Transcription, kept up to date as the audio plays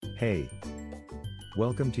Hey!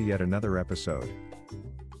 Welcome to yet another episode.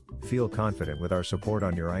 Feel confident with our support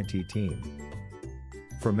on your IT team.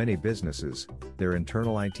 For many businesses, their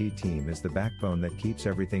internal IT team is the backbone that keeps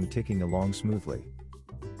everything ticking along smoothly.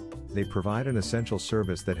 They provide an essential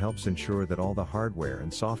service that helps ensure that all the hardware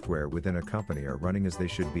and software within a company are running as they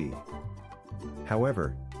should be.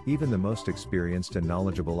 However, even the most experienced and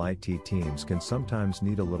knowledgeable IT teams can sometimes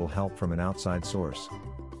need a little help from an outside source.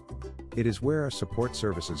 It is where our support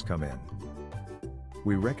services come in.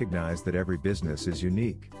 We recognize that every business is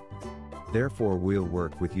unique. Therefore, we'll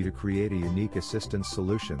work with you to create a unique assistance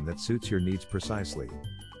solution that suits your needs precisely.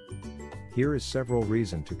 Here is several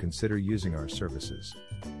reasons to consider using our services.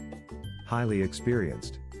 Highly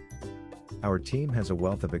experienced. Our team has a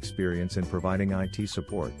wealth of experience in providing IT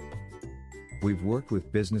support. We've worked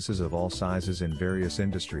with businesses of all sizes in various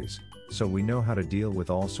industries, so we know how to deal with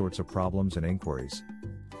all sorts of problems and inquiries.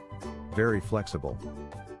 Very flexible.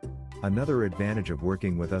 Another advantage of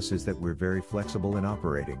working with us is that we're very flexible in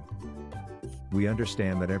operating. We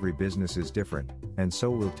understand that every business is different, and so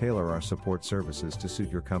we'll tailor our support services to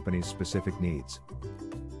suit your company's specific needs.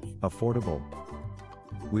 Affordable.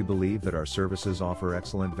 We believe that our services offer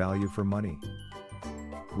excellent value for money.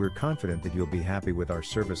 We're confident that you'll be happy with our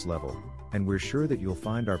service level, and we're sure that you'll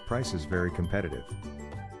find our prices very competitive.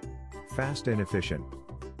 Fast and efficient.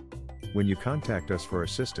 When you contact us for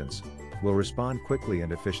assistance, we'll respond quickly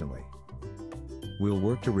and efficiently. We'll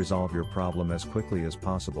work to resolve your problem as quickly as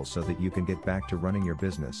possible so that you can get back to running your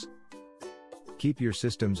business. Keep your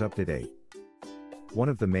systems up to date. One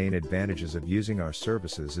of the main advantages of using our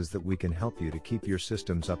services is that we can help you to keep your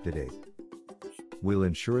systems up to date. We'll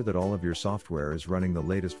ensure that all of your software is running the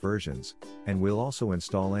latest versions, and we'll also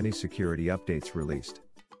install any security updates released.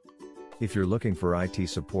 If you're looking for IT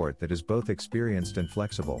support that is both experienced and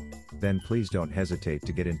flexible, then please don't hesitate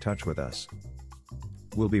to get in touch with us.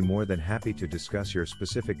 We'll be more than happy to discuss your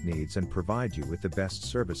specific needs and provide you with the best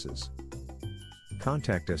services.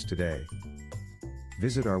 Contact us today.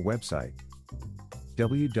 Visit our website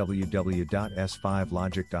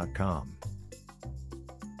www.s5logic.com.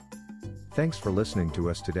 Thanks for listening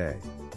to us today.